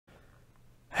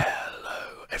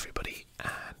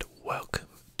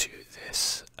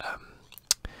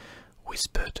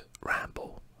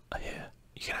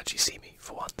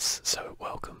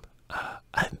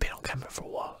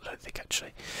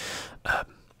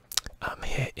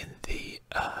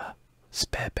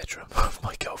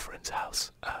friend's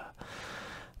house,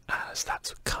 as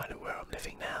that's kind of where I'm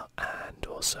living now, and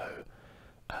also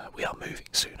we are moving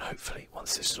soon, hopefully,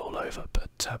 once this is all over.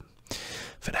 But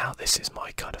for now, this is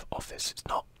my kind of office. It's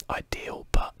not ideal,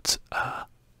 but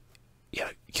you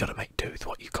got to make do with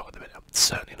what you've got at the minute. I'm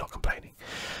certainly not complaining.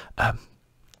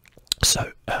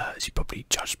 So, as you probably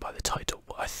judged by the title,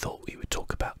 what I thought we would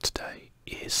talk about today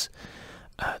is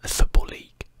the Football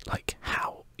League, like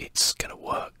how it's going to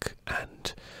work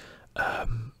and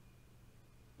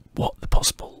what the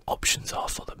possible options are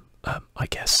for them, I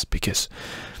guess, because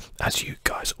as you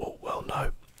guys all well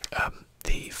know,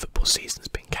 the football season's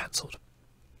been cancelled.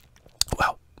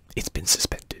 Well, it's been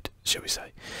suspended, shall we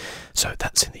say. So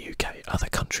that's in the UK. Other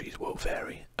countries will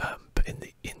vary, but in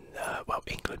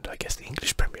England, I guess the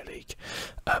English Premier League,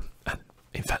 and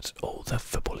in fact all the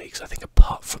football leagues, I think,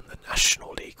 apart from the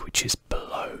National League, which is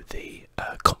below the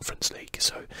Conference League,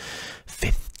 so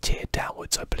 5th tier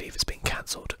downwards, I believe it's been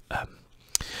cancelled.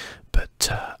 But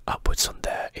upwards on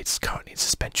there, it's currently in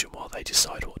suspension while they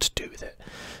decide what to do with it.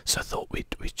 So I thought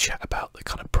we'd chat about the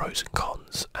kind of pros and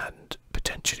cons and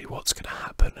potentially what's going to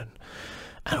happen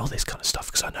and all this kind of stuff,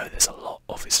 because I know there's a lot,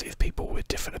 obviously, of people with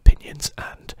different opinions,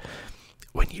 and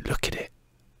when you look at it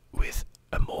with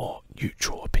a more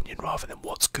neutral opinion rather than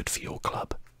what's good for your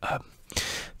club,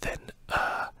 then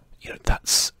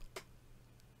that's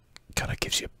kind of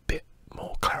gives you a bit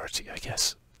more clarity, I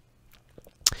guess.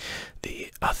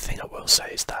 The other thing I will say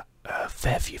is that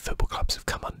fair few football clubs have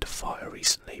come under fire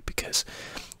recently because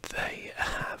they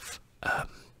have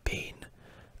been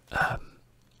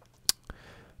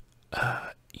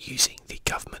using the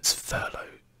government's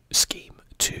furlough scheme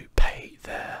to pay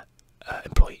their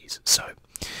employees. So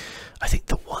I think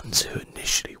the ones who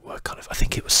initially were I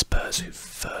think it was Spurs who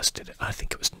first did it. I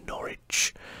think it was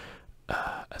Norwich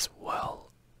as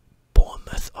well.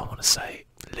 Bournemouth, I want to say,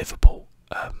 Liverpool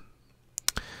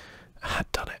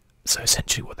had done it. So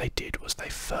essentially what they did was they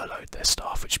furloughed their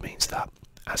staff, which means that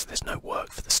as there's no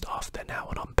work for the staff, they're now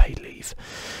on unpaid leave.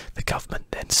 The government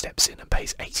then steps in and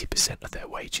pays 80% of their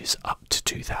wages, up to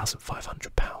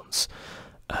 £2,500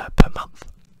 per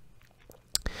month.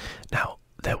 Now,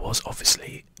 there was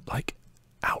obviously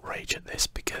outrage at this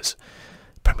because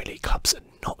Premier League clubs are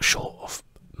not short of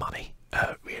money,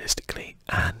 realistically,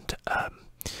 and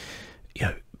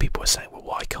people were saying, well,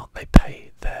 why can't they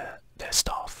pay their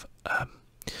staff?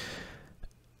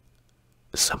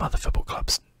 Some other football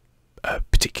clubs,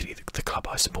 particularly the club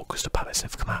I support, Crystal Palace,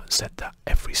 have come out and said that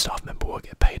every staff member will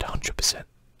get paid 100%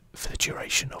 for the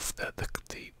duration of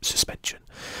the suspension,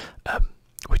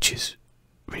 which is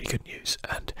really good news.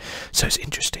 And so it's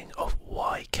interesting of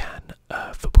why can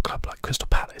a football club like Crystal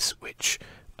Palace, which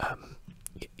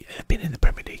have been in the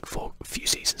Premier League for a few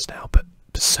seasons now, but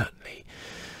certainly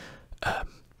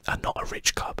are not a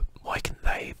rich club, why can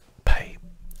they pay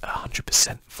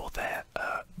 100% for their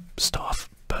staff,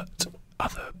 but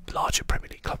other larger Premier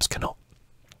League clubs cannot?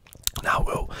 Now,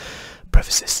 we'll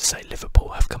preface this to say Liverpool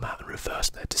have come out and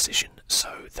reversed their decision, so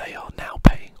they are now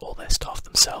paying all their staff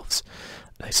themselves.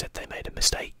 They said they made a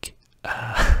mistake,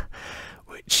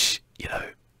 which,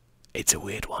 it's a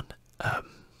weird one.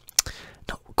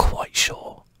 Not quite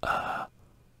sure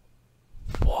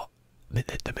what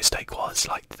the mistake was.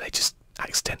 They just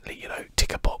accidentally,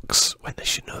 tick a box when they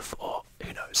shouldn't have, or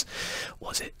who knows.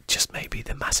 Was it just maybe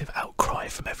the massive outcry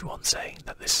from everyone saying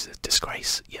that this is a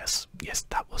disgrace? Yes,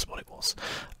 that was what it was.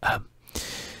 I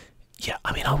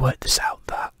worked this out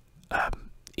that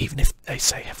even if they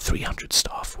say have 300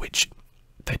 staff, which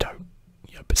they don't,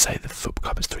 but say the football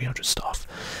club has 300 staff,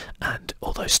 and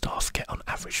all those staff get on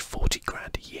average 40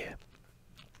 grand a year,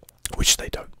 which they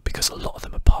don't, because a lot of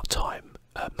them are part-time,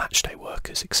 match day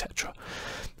workers, etc.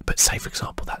 But say, for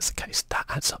example, that's the case, that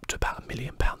adds up to about £1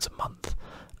 million a month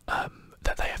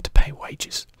that they have to pay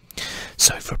wages.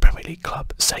 So for a Premier League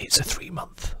club, say it's a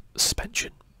 3-month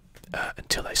suspension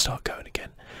until they start going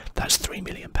again, that's £3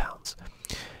 million.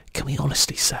 Can we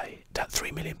honestly say that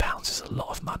 £3 million is a lot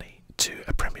of money to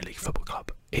a Premier League football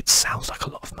club? It sounds like a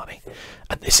lot of money,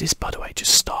 and this is, by the way,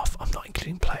 just staff. I'm not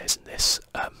including players in this.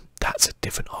 That's a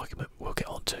different argument we'll get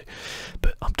on to,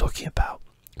 but I'm talking about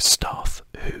staff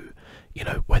who,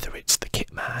 whether it's the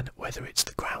kit man, whether it's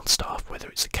the ground staff, whether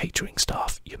it's the catering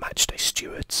staff, your matchday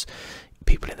stewards,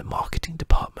 people in the marketing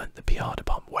department, the PR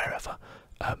department, wherever,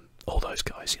 all those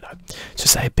guys, So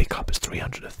say a big club has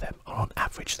 300 of them, and on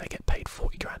average they get paid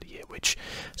 40 grand a year, which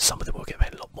some of them will get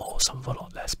paid a lot more, some of them a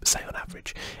lot less, but say on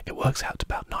average it works out to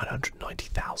about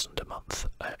 990,000 a month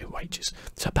in wages.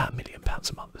 So about £1 million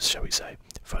a month, shall we say,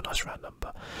 for a nice round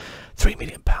number. £3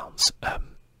 million.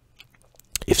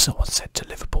 If someone said to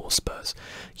Liverpool or Spurs,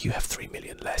 you have £3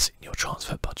 million less in your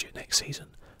transfer budget next season,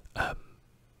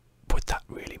 would that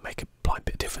really make a blind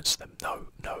bit of difference to them? No,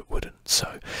 it wouldn't.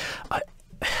 So I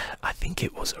think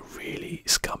it was a really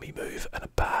scummy move and a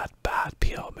bad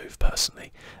PR move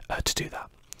personally, to do that.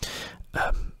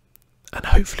 And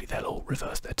hopefully they'll all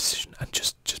reverse their decision and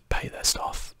just pay their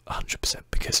staff 100%,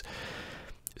 because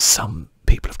some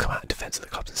people have come out in defence of the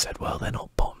clubs and said, well, they're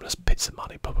not bottomless pits of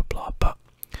money, blah blah blah. But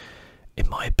in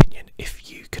my opinion, if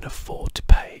you can afford to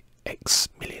pay X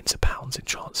millions of pounds in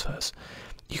transfers,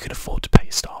 you can afford to pay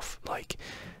your staff. Like,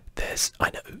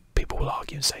 I know people will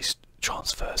argue and say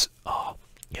transfers are,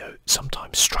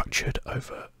 sometimes structured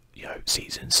over,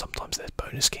 seasons. Sometimes there's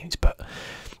bonus schemes, but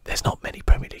there's not many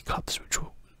Premier League clubs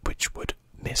which would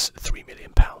miss £3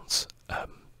 million,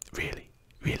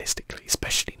 realistically,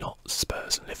 especially not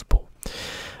Spurs and Liverpool.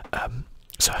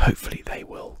 So hopefully they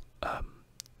will,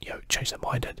 change their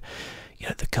mind, and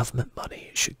the government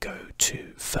money should go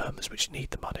to firms which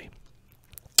need the money.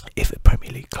 If a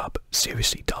Premier League club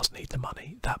seriously does need the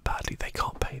money that badly, they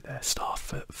can't pay their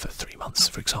staff for 3 months,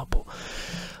 for example,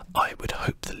 I would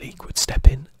hope the league would step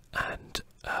in and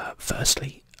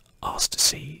firstly ask to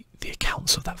see the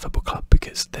accounts of that football club,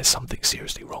 because there's something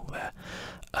seriously wrong there.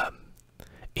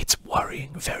 It's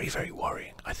worrying, very, very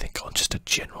worrying, I think, on just a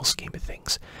general scheme of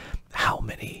things, how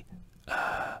many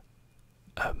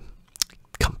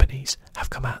companies have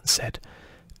come out and said,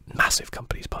 massive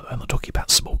companies, by the way, I'm not talking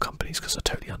about small companies because I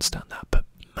totally understand that, but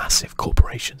massive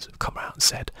corporations have come out and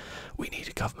said, we need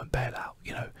a government bailout,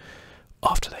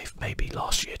 after they've maybe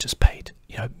last year just paid,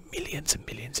 millions and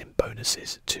millions in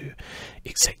bonuses to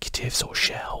executives or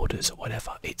shareholders or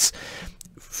whatever. It's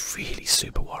really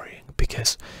super worrying,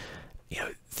 because,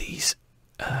 these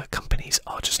companies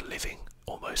are just living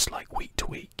almost like week to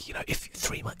week. If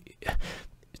 3 months,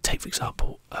 take for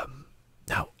example,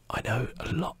 now I know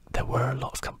there were a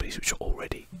lot of companies which are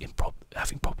already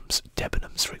having problems.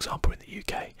 Debenhams, for example, in the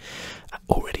UK,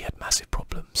 already had massive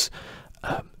problems,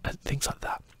 and things like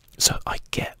that. So I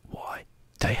get why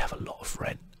they have a lot of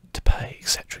rent to pay,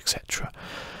 etc., etc.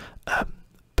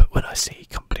 But when I see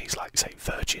companies like, say,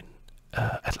 Virgin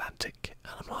Atlantic,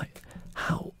 and I'm like,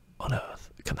 how on earth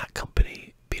can that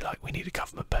company be like, we need a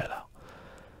government bailout?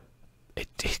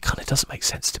 It kind of doesn't make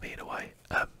sense to me in a way.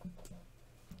 But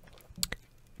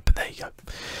there you go.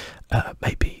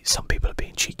 Maybe some people are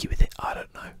being cheeky with it. I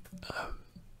don't know.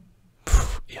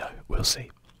 We'll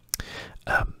see.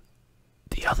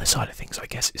 The other side of things, I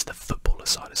guess, is the footballer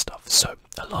side of stuff. So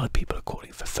a lot of people are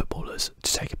calling for footballers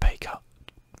to take a pay cut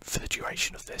for the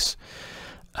duration of this,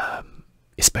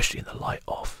 especially in the light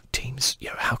of teams.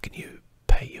 How can you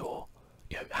pay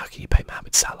how can you pay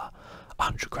Mohamed Salah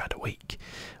 £100 a week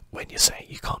when you're saying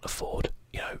you can't afford,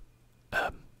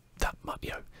 that much?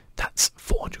 That's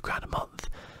 £400 a month,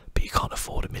 but you can't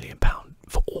afford £1 million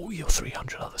for all your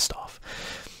 300 other staff.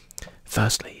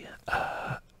 Firstly,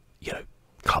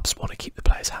 clubs want to keep the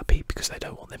players happy because they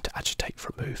don't want them to agitate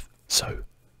for a move. So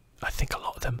I think a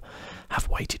lot of them have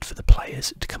waited for the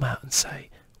players to come out and say,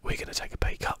 we're going to take a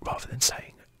pay cut, rather than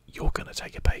saying, you're going to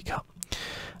take a pay cut.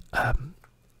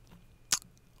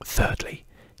 Thirdly,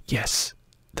 yes,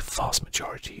 the vast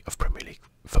majority of Premier League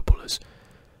footballers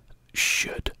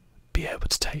should be able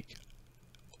to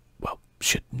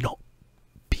should not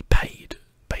be paid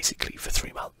basically for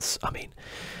 3 months. I mean,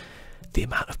 the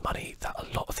amount of money that a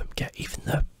lot of them get, even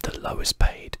the lowest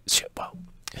paid,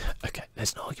 okay,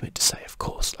 there's an argument to say, of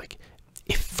course, like,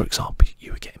 if, for example,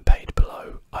 you were getting paid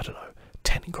below, I don't know,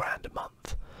 10 grand a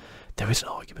month, there is an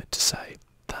argument to say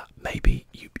that maybe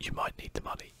you might need the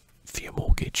money for your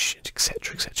mortgage,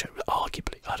 etc., etc.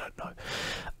 Arguably, I don't know.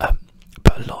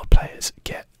 But a lot of players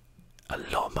get a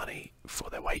lot of money for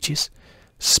their wages,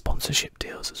 sponsorship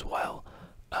deals as well.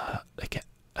 They get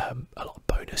a lot of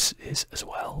bonuses as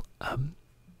well.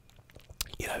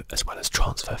 As well as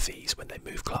transfer fees when they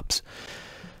move clubs.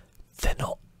 They're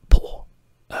not poor,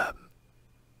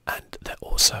 and they're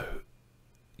also,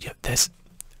 there's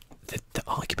the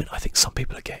argument I think some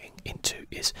people are getting into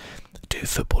is, do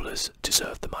footballers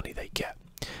deserve the money they get?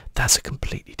 That's a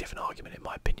completely different argument, in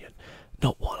my opinion,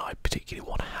 not one I particularly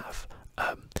want to have.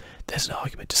 There's an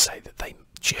argument to say that they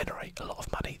generate a lot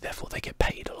of money, therefore they get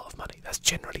paid a lot of money. That's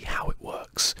generally how it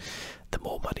works. The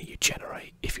more money you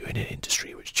generate, if you're in an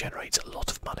industry which generates a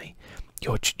lot of money,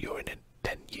 you're in it,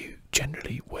 then you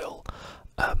generally will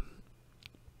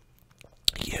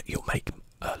you'll make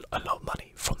a lot of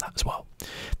money from that as well.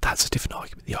 That's a different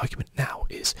argument. The argument now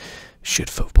is, should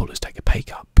footballers take a pay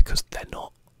cut because they're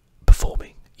not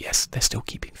performing? Yes, they're still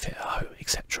keeping fit at home,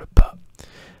 etc., but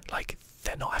like,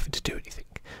 they're not having to do anything.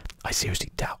 I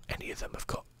seriously doubt any of them have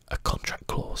got a contract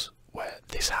clause where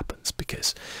this happens,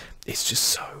 because it's just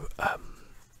so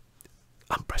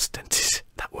unprecedented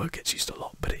that word gets used a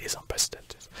lot, but it is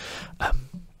unprecedented.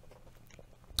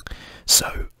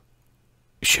 So,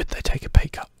 should they take a pay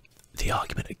cut? The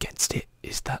argument against it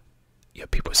is that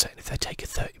people are saying if they take a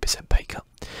 30% pay cut,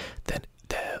 then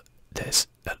there's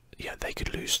they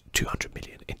could lose 200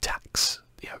 million in tax.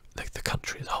 The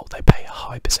country as a whole, they pay a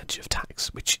high percentage of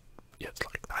tax, which it's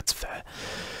like that's fair.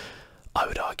 I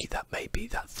would argue that maybe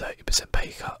that 30% pay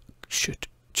cut should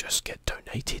just get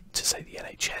donated to, say, the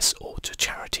NHS or to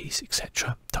charities,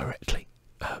 etc., directly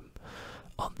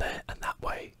on there, and that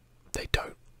way they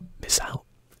don't miss out.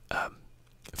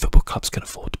 Football clubs can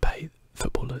afford to pay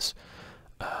footballers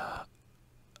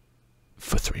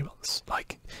for 3 months.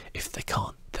 Like, if they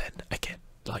can't, then again,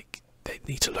 like, they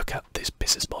need to look at this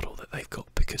business model that they've got,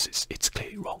 because it's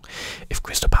clearly wrong. If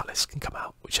Crystal Palace can come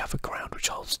out, which have a ground which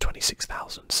holds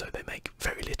 26,000, so they make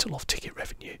very little off ticket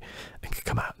revenue, and can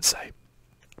come out and say,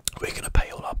 we're going to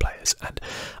pay all our players, and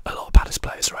a lot of Palace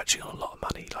players are actually on a lot of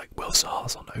money, like Will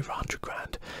Zaha's on over 100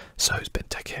 grand, so's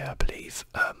Benteke, I believe,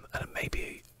 and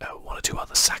maybe one or two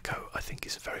others. Sacco, I think,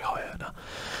 is a very high earner.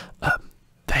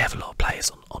 They have a lot of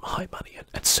players on high money,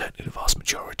 and certainly the vast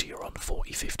majority are on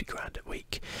 40-50 grand a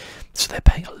week, so they're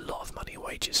paying a lot of money in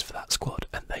wages for that squad,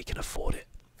 and they can afford it.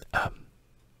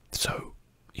 So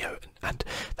and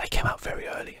they came out very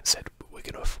early and said we're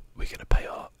gonna pay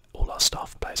all our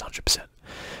staff and players 100%.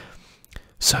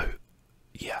 So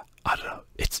yeah, I don't know,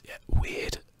 it's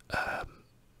weird.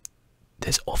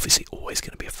 There's obviously always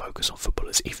going to be a focus on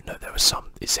footballers, even though there are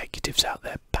some executives out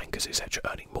there, bankers, etc.,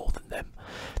 earning more than them.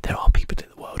 There are people in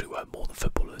the world who earn more than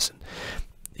footballers, and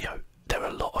there are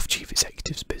a lot of chief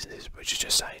executives' businesses which are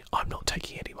just saying, I'm not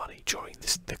taking any money during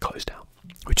the close down,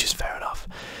 which is fair enough.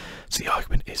 So the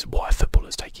argument is, why are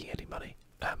footballers taking any money?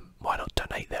 Why not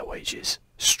donate their wages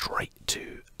straight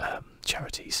to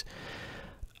charities?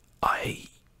 I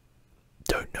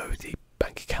don't know the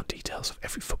bank account details of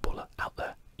every footballer out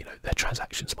there, their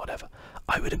transactions, whatever.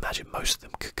 I would imagine most of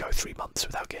them could go 3 months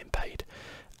without getting paid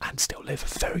and still live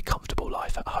a very comfortable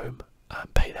life at home,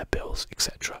 pay their bills,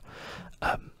 etc.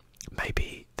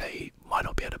 Maybe they might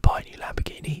not be able to buy a new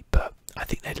Lamborghini, but I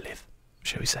think they'd live,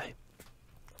 shall we say.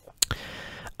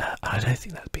 And I don't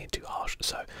think that's being too harsh.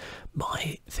 So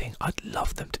my thing, I'd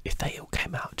love them to, if they all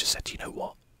came out and just said, you know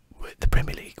what, the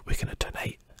Premier League, we're going to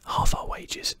donate half our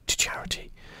wages to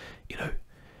charity,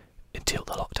 until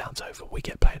the lockdown's over, we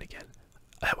get playing again.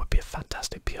 That would be a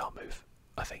fantastic PR move,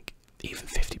 I think. Even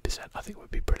 50%, I think,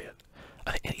 would be brilliant.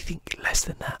 I think anything less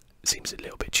than that seems a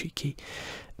little bit cheeky.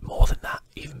 More than that,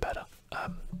 even better.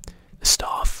 The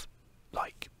staff,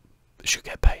 should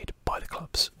get paid by the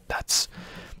clubs. That's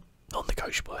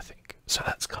non-negotiable, I think. So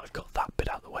that's kind of got that bit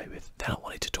out of the way with. Then I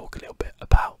wanted to talk a little bit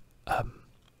about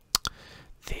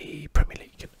the Premier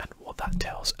League and what that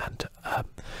tells. And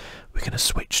we're going to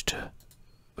switch to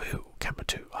camera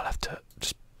 2. I'll have to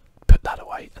just put that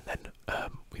away, and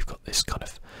then we've got this kind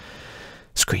of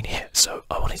screen here. So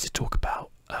I wanted to talk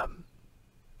about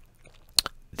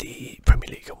the Premier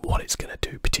League and what it's going to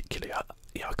do. Particularly,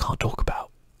 I can't talk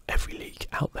about every league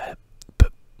out there,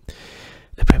 but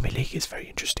the Premier League is very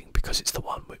interesting because it's the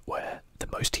one where the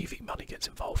most TV money gets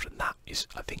involved, and that is,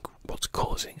 I think, what's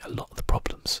causing a lot of the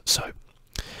problems. So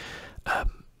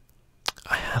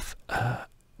I have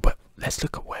well, let's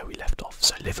look at where we left off.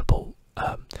 So Liverpool,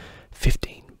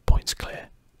 15 points clear.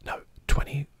 No,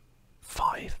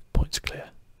 25 points clear.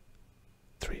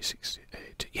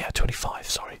 368. Yeah, 25.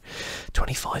 Sorry,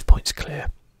 25 points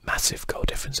clear. Massive goal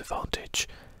difference advantage.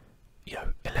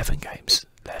 11 games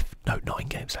left. No, 9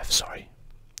 games left. Sorry,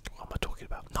 what am I talking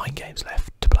about? 9 games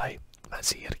left to play. Man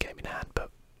City had a game in hand,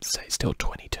 but say it's still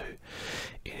 22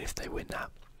 if they win that.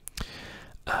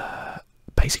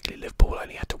 Basically, Liverpool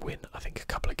only had to win, I think, a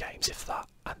couple of games, if that,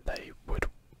 and they would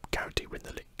guarantee win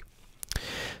the league.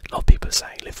 A lot of people are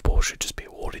saying Liverpool should just be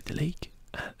awarded the league,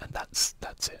 and that's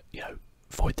it.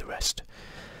 Void the rest.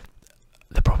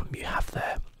 The problem you have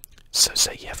there, so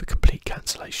say you have a complete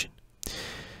cancellation.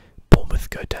 Bournemouth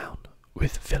go down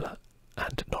with Villa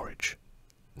and Norwich.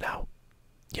 Now,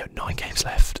 9 games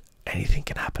left. Anything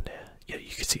can happen here.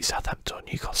 You could see Southampton or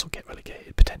Newcastle get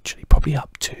relegated potentially, probably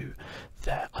up to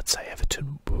there. I'd say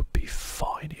Everton would be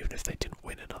fine even if they didn't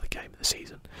win another game of the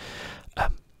season.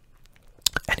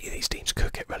 Any of these teams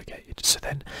could get relegated. So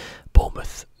then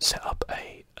Bournemouth set up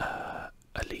a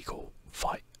legal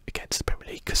fight against the Premier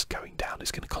League, because going down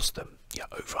is going to cost them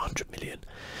over 100 million.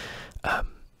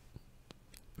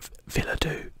 Villa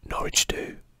do, Norwich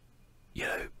do.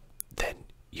 Then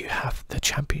you have the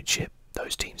Championship.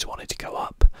 Those teams wanted to go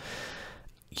up.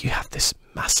 You have this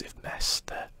massive mess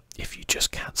there if you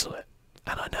just cancel it.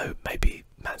 And I know maybe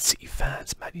Man City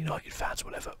fans, Man United fans,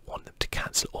 whatever, want them to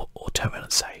cancel or turn around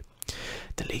and say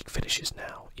the league finishes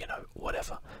now, you know,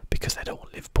 whatever, because they don't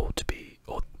want Liverpool to be,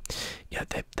 or you know,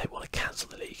 they want to cancel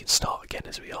the league and start again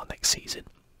as we are next season,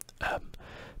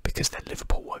 because then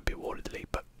Liverpool won't be awarded the league.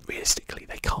 But realistically,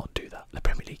 they can't do that. The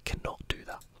Premier League cannot do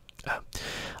that.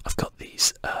 I've got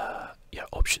these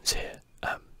options here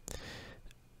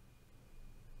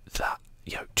that,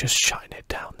 you know, just shutting it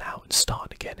down now and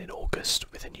starting again in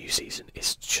August with a new season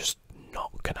is just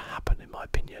not going to happen, in my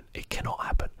opinion. It cannot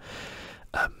happen.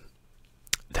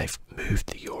 They've moved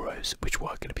the Euros, which were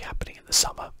going to be happening in the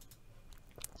summer,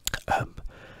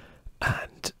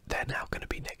 and they're now going to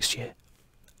be next year.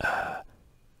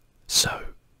 So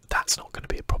that's not going to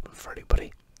be a problem for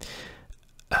anybody.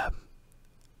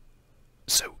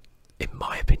 So in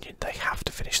my opinion, they have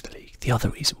to finish the league. The other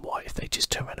reason why, if they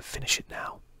just turn around and finish it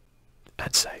now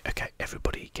and say, okay,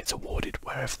 everybody gets awarded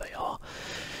wherever they are,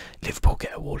 Liverpool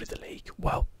get awarded the league,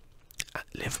 well,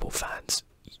 Liverpool fans,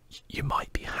 you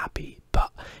might be happy,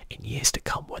 but in years to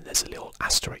come, when there's a little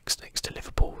asterisk next to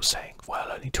Liverpool saying,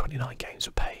 well, only 29 games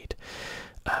were played,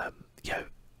 you know,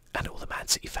 and all the Man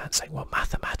City fans saying, well,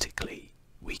 mathematically,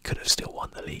 we could have still won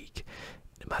the league,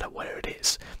 no matter where it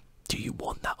is. Do you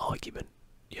want that argument,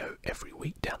 you know, every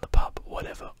week down the pub, or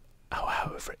whatever, or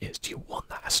however it is? Do you want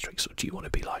that asterisk, or do you want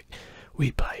to be like,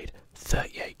 we played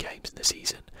 38 games in the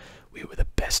season, we were the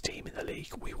best team in the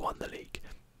league, we won the league?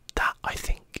 That, I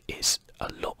think, is a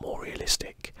lot more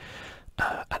realistic,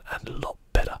 and a lot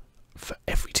better for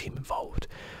every team involved.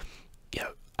 You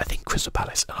know, I think Crystal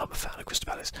Palace, and I'm a fan of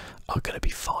Crystal Palace, are going to be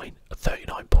fine at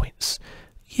 39 points.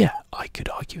 Yeah, I could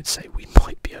argue and say we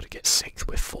might be able to get 6th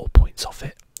with 4 points off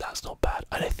it. That's not bad.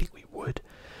 I don't think we would.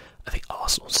 I think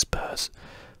Arsenal, Spurs,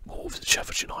 Wolves and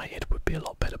Sheffield United would be a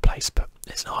lot better placed, but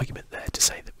there's an argument there to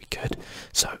say that we could.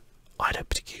 So I don't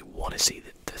particularly want to see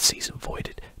the season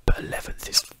voided, but 11th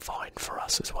is fine for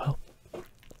us as well.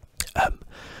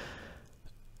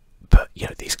 But you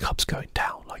know, these clubs going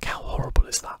down, like, how horrible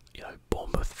is that? You know,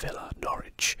 Bournemouth, Villa,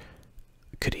 Norwich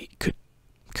could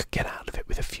get out of it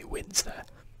with a few wins there.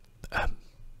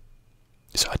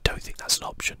 So I don't think that's an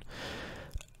option,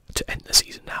 to end the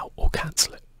season now or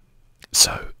cancel it.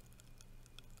 So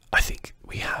I think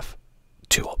we have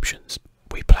two options.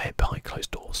 We play it behind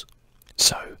closed doors.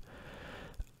 So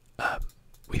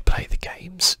we play the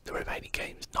games, the remaining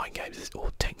games, 9 games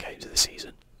or 10 games of the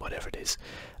season, whatever it is,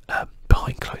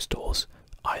 behind closed doors,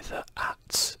 either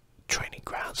at training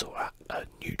grounds or at a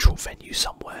neutral venue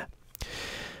somewhere.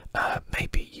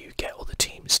 Maybe you get all the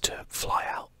teams to fly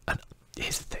out. And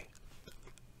here's the thing: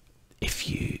 if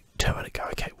you turn around and go,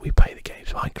 okay, we play the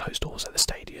games behind closed doors at the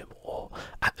stadium or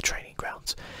at the training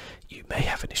grounds, you may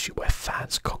have an issue where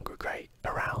fans congregate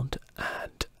around,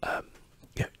 and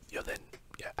you're then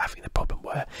having the problem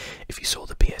where, if you saw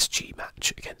the PSG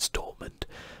match against Dortmund,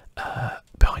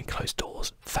 behind closed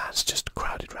doors, fans just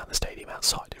crowded around the stadium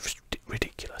outside. It was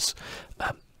ridiculous.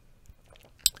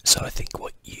 So I think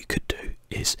what you could do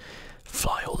is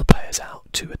fly all the players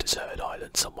out to a deserted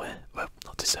island somewhere. Well,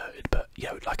 not deserted, but you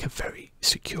know, like a very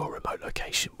secure remote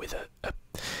location with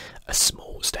a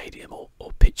small stadium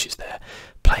or pitches there.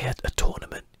 Play a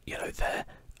tournament, you know, there.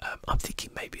 I'm thinking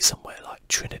maybe somewhere like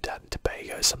Trinidad and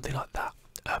Tobago, something like that.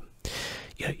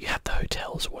 You know, you have the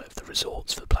hotels or whatever, the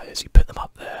resorts for the players, you put them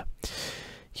up there.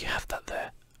 You have that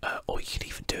there, or you could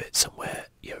even do it somewhere,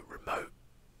 you know, remote.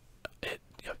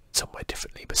 You know, somewhere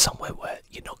differently, but somewhere where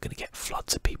you're not going to get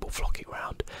floods of people flocking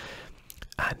around,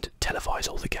 and televise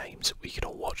all the games. We can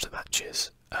all watch the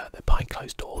matches. They're behind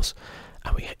closed doors,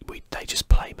 and they just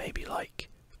play maybe like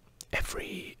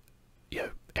every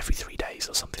 3 days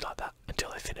or something like that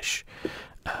until they finish.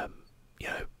 You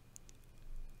know,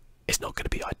 it's not going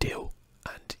to be ideal,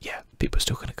 and yeah, people are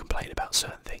still going to complain about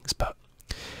certain things, but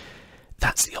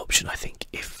that's the option. I think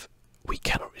if we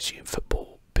cannot resume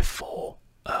football before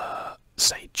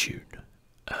say June,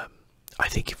 I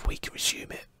think if we can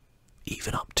resume it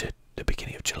even up to the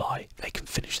beginning of July, they can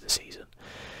finish the season.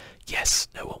 Yes,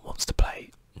 no one wants to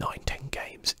play 9-10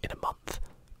 games in a month,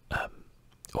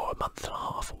 or a month and a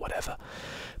half or whatever,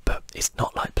 but it's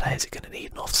not like players are going to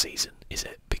need an off season, is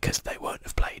it? Because they won't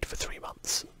have played for 3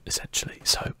 months essentially,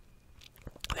 so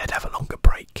they'd have a longer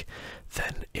break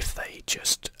than if they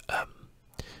just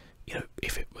you know,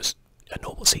 if it was a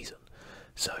normal season.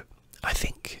 So I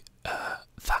think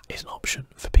that is an option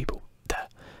for people there,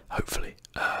 hopefully.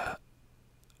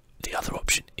 The other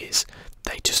option is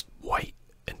they just wait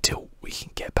until we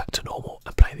can get back to normal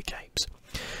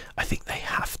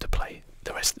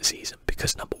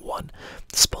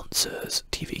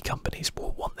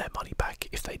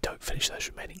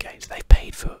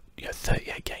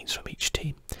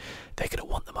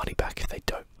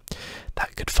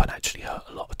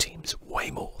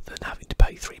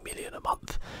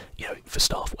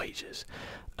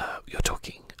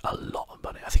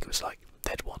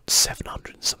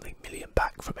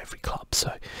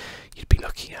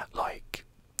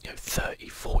 30,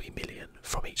 40 million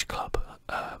from each club,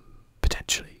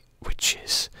 potentially,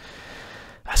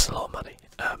 that's a lot of money.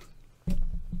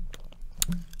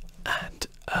 And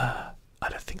I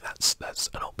don't think that's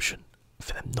an option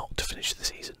for them not to finish the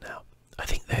season now. I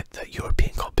think that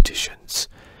European competitions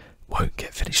won't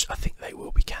get finished. I think they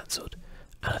will be cancelled,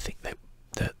 and I think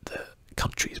the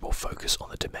countries will focus on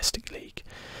the domestic league.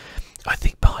 I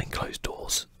think behind closed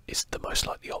doors is the most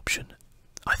likely option.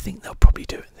 I think they'll probably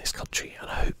do it in this country, and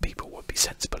I hope people will be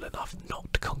sensible enough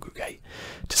not to congregate,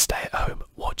 to stay at home,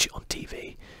 watch it on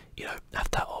TV,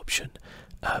 have that option,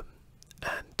 and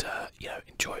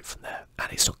enjoy it from there.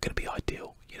 And it's not going to be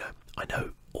ideal, I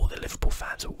know all the Liverpool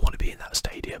fans will want to be in that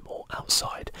stadium or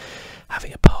outside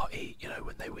having a party,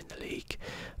 when they win the league,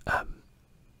 and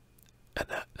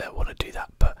they'll want to do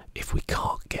that. But if we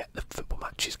can't get the football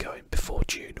matches going before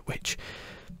June, which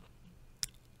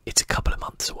it's a couple of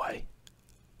months away,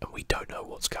 and we don't know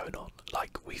what's going on.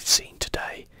 Like we've seen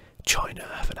today, China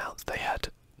have announced they had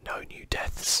no new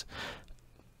deaths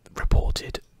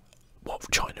reported.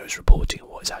 What China is reporting and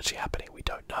what is actually happening, we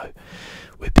don't know.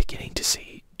 We're beginning to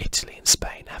see Italy and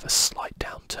Spain have a slight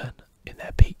downturn in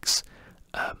their peaks,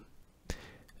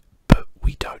 but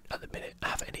we don't at the minute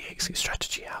have any exit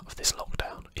strategy out of this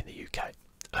lockdown in the UK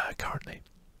currently.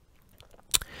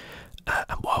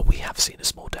 And while we have seen a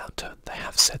small downturn, they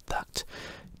have said that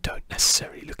don't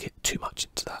necessarily look too much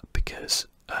into that, because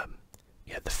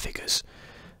the figures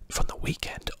from the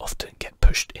weekend often get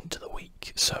pushed into the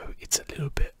week, so it's a little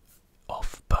bit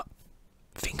off. But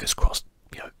fingers crossed,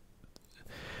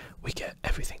 we get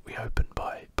everything reopened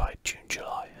by June,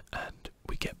 July, and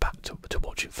we get back to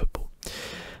watching football.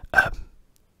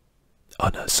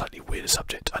 On a slightly weirder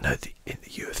subject, I know in the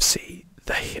UFC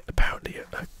they apparently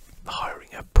are hiring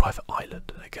a private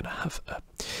island, and they're going to have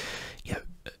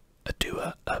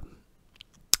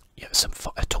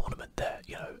a tournament there,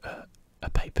 a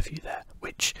pay-per-view there,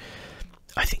 which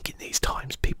I think in these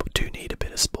times people do need a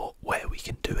bit of sport where we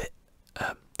can do it.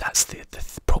 That's the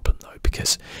problem though,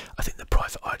 because I think the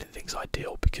private island thing's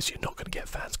ideal because you're not going to get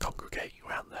fans congregating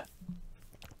around there.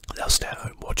 They'll stay at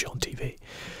home, watch it on TV.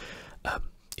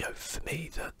 For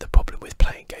me, the problem with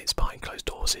playing games behind closed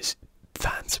doors is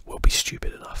fans will be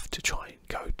stupid enough to try and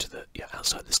go to the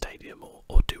outside the stadium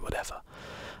or do whatever.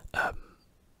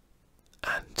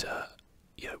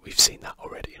 We've seen that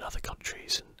already in other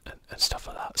countries and stuff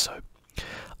like that. So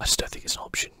I just don't think it's an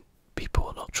option. People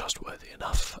are not trustworthy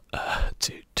enough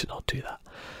to not do that.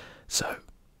 So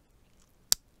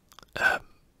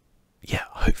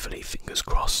hopefully, fingers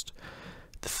crossed,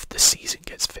 the season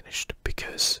gets finished,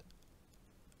 because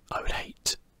I would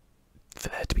hate for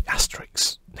there to be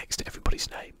asterisks next to everybody's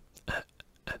name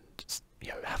and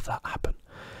have that happen.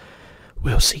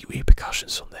 We'll see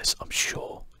repercussions from this, I'm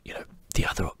sure. The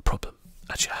other problem,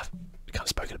 actually, I have kind of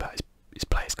spoken about is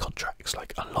players' contracts.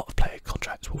 Like a lot of player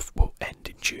contracts will end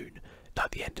in June,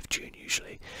 at the end of June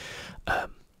usually,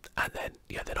 and then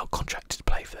they're not contracted to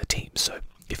play for their team. So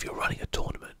if you're running a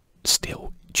tournament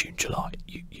still June, July,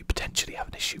 you potentially have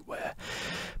an issue where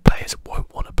players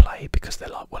won't want to play because they're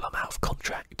like, well, I'm out of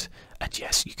contract. And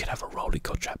yes, you could have a rolling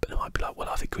contract, but they might be like, well,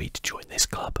 I've agreed to join this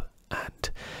club, and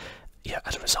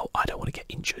as a result, I don't want to get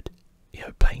injured,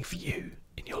 playing for you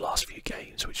in your last few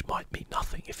games, which might mean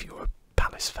nothing if you're a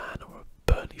Palace fan or a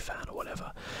Burnley fan or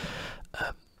whatever.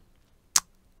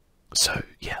 So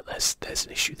there's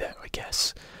an issue there, I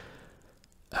guess.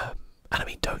 And I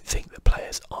mean, don't think that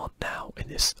players aren't now in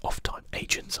this off time.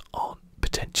 Agents aren't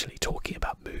potentially talking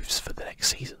about moves for the next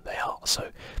season. They are.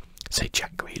 So, say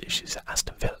Jack Grealish is at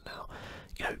Aston Villa now.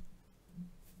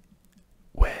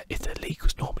 Where if the league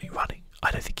was normally running,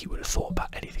 I don't think he would have thought about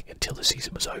anything until the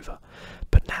season was over.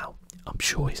 But now, I'm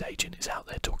sure his agent is out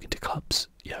there talking to clubs.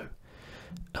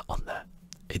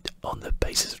 On the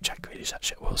basis of Jack Grealish,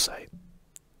 actually, I will say,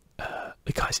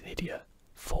 the guy's an idiot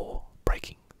for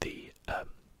breaking the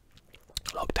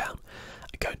lockdown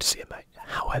and going to see a mate.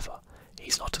 However,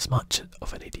 he's not as much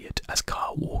of an idiot as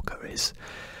Kyle Walker is,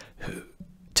 who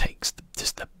takes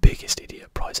just the biggest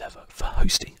idiot prize ever for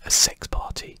hosting a sex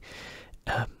party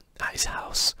at his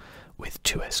house with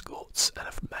 2 escorts and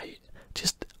a mate.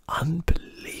 Just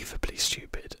unbelievably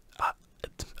stupid.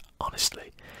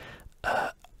 Honestly,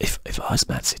 if I was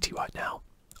Man City right now,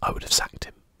 I would have sacked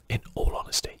him, in all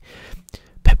honesty.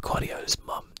 Pep Guardiola's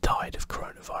mum died of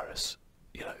coronavirus,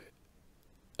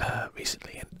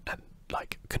 recently, and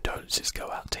like, condolences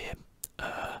go out to him.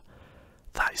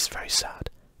 That is very sad.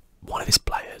 One of his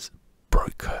players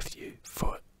broke curfew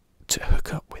to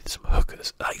hook up with some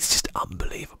hookers. Like, it's just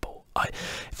unbelievable.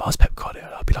 If I was Pep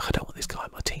Guardiola, I'd be like, I don't want this guy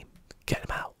on my team. Get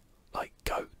him out. Like,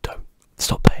 don't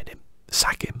stop paying him.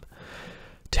 Sack him.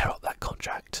 Tear up that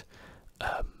contract.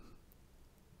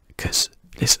 Because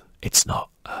listen, it's not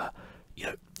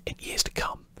in years to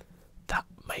come that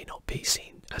may not be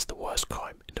seen as the worst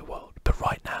crime in the world, but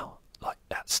right now, like,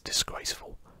 that's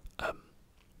disgraceful,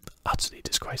 utterly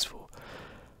disgraceful,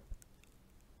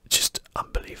 just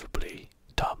unbelievably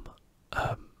dumb,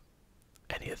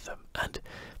 any of them. And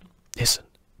listen,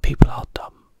 people are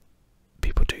dumb,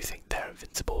 people do think they're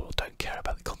invincible or don't care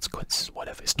about the consequences,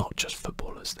 whatever. It's not just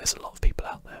footballers, there's a lot of people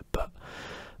out there, but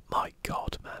my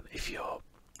god, man,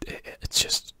 it's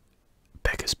just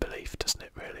beggars belief, doesn't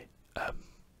it, really?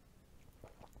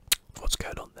 What's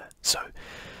going on there? So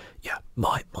yeah,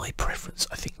 my preference,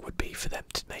 I think, would be for them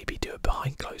to maybe do it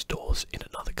behind closed doors in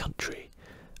another country,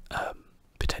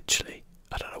 potentially.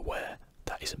 I don't know where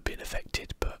that isn't being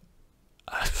affected, but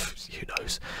who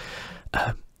knows.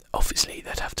 Obviously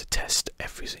they'd have to test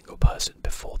every single person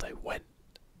before they went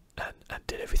and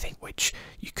did everything, which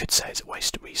you could say is a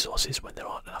waste of resources when there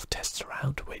aren't enough tests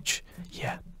around, which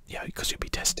because you'll be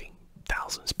testing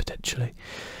thousands potentially,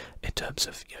 in terms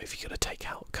of, if you're going to take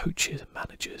out coaches and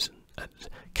managers and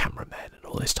cameramen and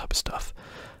all this type of stuff.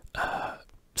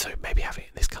 So maybe having it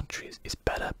in this country is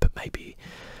better, but maybe,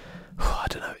 I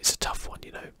don't know, it's a tough one,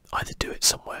 either do it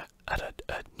somewhere at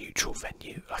a neutral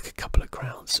venue, like a couple of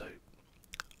grounds, so,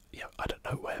 I don't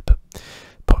know where, but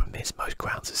problem is most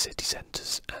grounds are city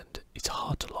centres and it's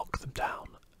hard to lock them down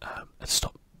and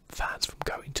stop fans from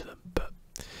going to them, but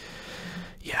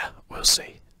yeah, we'll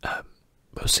see.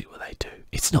 We'll see what they do.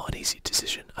 It's not an easy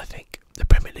decision, I think. The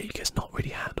Premier League has not really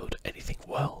handled anything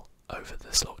well over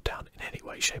this lockdown in any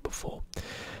way, shape or form.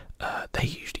 They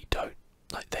usually don't.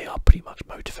 Like, they are pretty much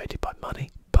motivated by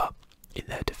money, but in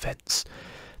their defence,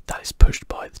 that is pushed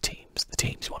by the teams. The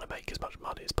teams want to make as much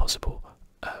money as possible,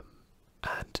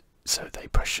 and so they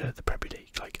pressure the Premier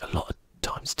League. Like, a lot of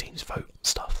times teams vote on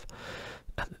stuff,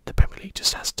 and the Premier League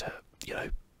just has to,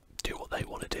 do what they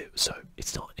want to do. So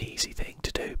it's not an easy thing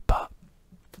to do, but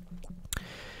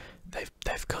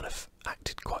they've kind of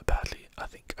acted quite badly, I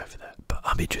think, over there. But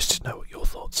I'm interested to know what your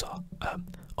thoughts are.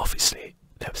 Obviously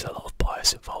there was a lot of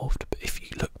bias involved, but if you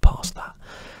look past that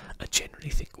and generally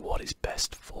think what is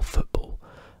best for football,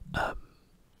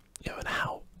 and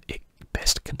how it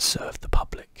best can serve the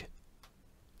public,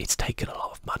 it's taken a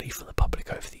lot of money from the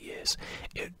public over the years.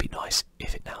 It would be nice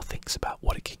if it now thinks about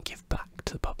what it can give back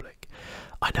to the public.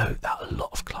 I know that a lot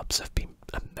of clubs have been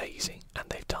amazing and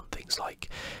they've done things like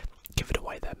giving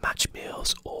away their match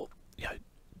meals, or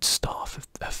staff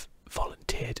have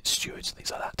volunteered, stewards and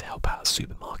things like that, to help out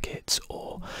supermarkets,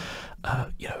 or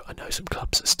I know some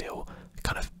clubs are still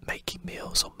kind of making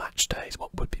meals on match days,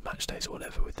 what would be match days or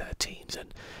whatever, with their teams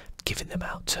and giving them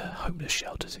out to homeless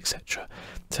shelters, etc.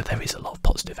 So there is a lot of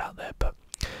positive out there, but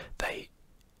they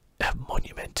have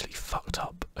monumentally fucked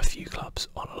up a few clubs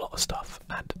on a lot of stuff,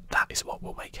 and that is what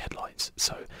will make headlines.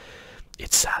 So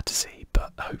it's sad to see,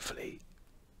 but hopefully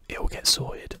it will get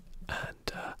sorted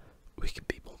and we can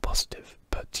be more positive.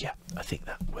 But yeah, I think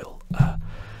that will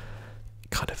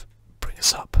kind of bring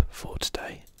us up for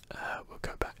today. We'll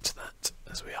go back to that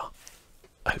as we are.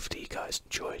 Hopefully you guys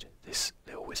enjoyed this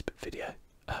little whispered video.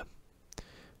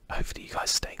 Hopefully you guys are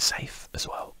staying safe as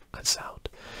well and sound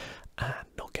and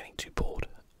not getting too bored.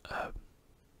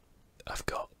 I've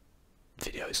got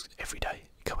videos every day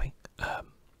coming.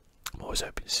 I'm always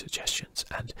open to suggestions,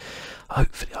 and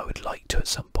hopefully I would like to at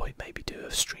some point maybe do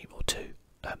a stream or two,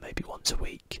 maybe once a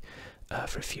week,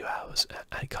 for a few hours,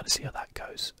 and kind of see how that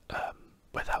goes.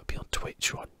 Whether that would be on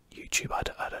Twitch or on YouTube, I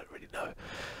don't really know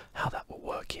how that will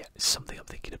work yet. It's something I'm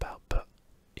thinking about, but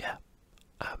yeah.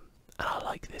 And I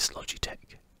like this Logitech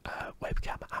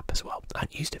webcam app as well. I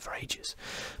haven't used it for ages,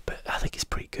 but I think it's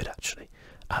pretty good actually.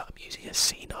 I'm using a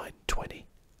C920,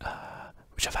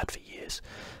 which I've had for years,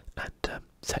 and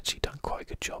it's actually done quite a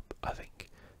good job, I think,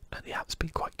 and the app's been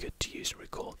quite good to use and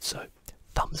record, so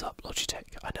thumbs up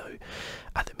Logitech. I know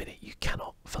at the minute you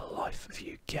cannot for the life of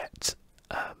you get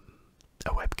a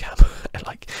webcam, and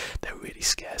like, they're really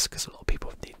scarce because a lot of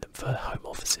people need them for home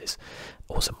offices.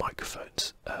 Also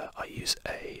microphones. I use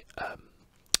a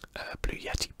Blue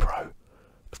Yeti Pro.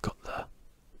 I've got the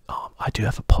I do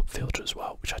have a pop filter as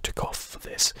well, which I took off for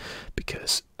this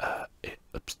because it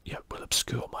will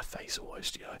obscure my face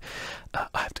almost. I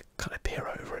have to kind of peer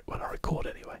over it when I record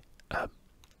anyway.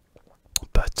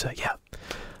 But yeah,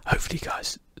 hopefully you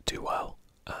guys do well,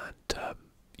 and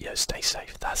stay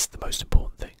safe. That's the most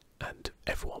important thing, and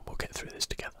everyone will get through this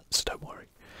together, so don't worry.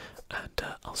 And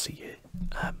I'll see you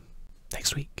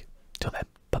next week.